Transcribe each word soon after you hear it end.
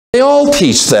They all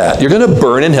teach that. You're going to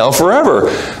burn in hell forever.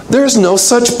 There's no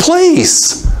such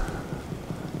place.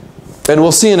 And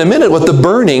we'll see in a minute what the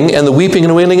burning and the weeping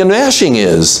and wailing and gnashing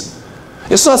is.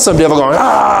 It's not some devil going,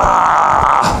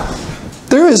 ah!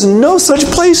 There is no such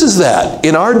place as that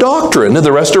in our doctrine of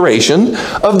the restoration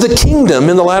of the kingdom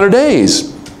in the latter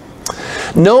days.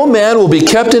 No man will be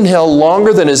kept in hell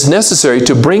longer than is necessary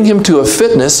to bring him to a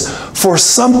fitness for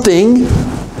something.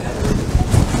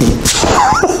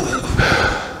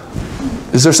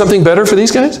 Is there something better for these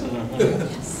guys?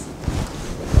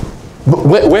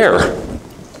 Where?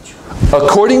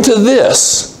 According to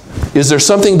this, is there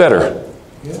something better?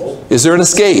 Is there an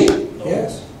escape?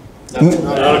 Yes.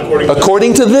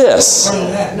 According to this.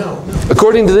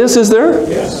 According to this, is there?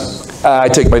 Yes. I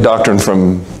take my doctrine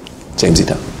from James E.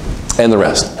 Town and the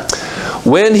rest.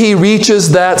 When he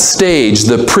reaches that stage,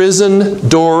 the prison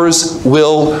doors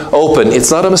will open.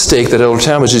 It's not a mistake that Elder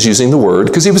Talmage is using the word,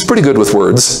 because he was pretty good with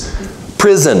words.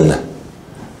 Prison.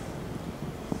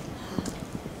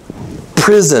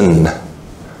 Prison.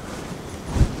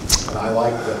 I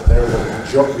like that there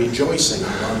will be rejoicing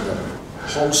among the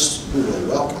hosts who will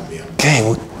welcome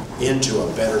him into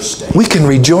a better state. We can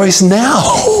rejoice now.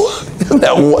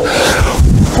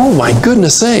 Oh my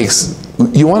goodness sakes.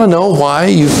 You want to know why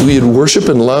you'd worship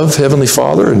and love Heavenly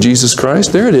Father and Jesus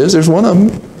Christ? There it is. There's one of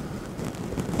them.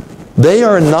 They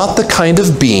are not the kind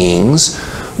of beings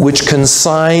which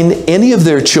consign any of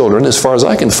their children, as far as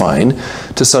I can find,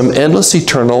 to some endless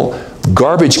eternal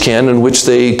garbage can in which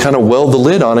they kind of weld the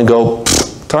lid on and go,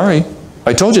 sorry,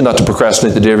 I told you not to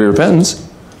procrastinate the day of your repentance.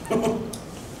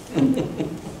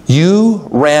 You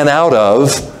ran out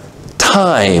of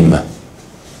time.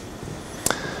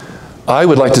 I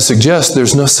would like to suggest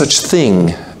there's no such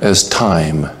thing as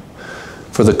time.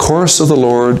 For the course of the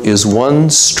Lord is one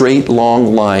straight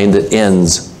long line that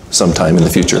ends sometime in the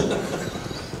future.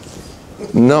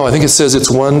 No, I think it says it's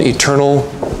one eternal.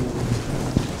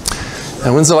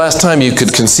 And when's the last time you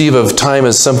could conceive of time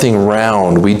as something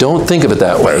round? We don't think of it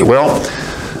that way. Well,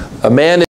 a man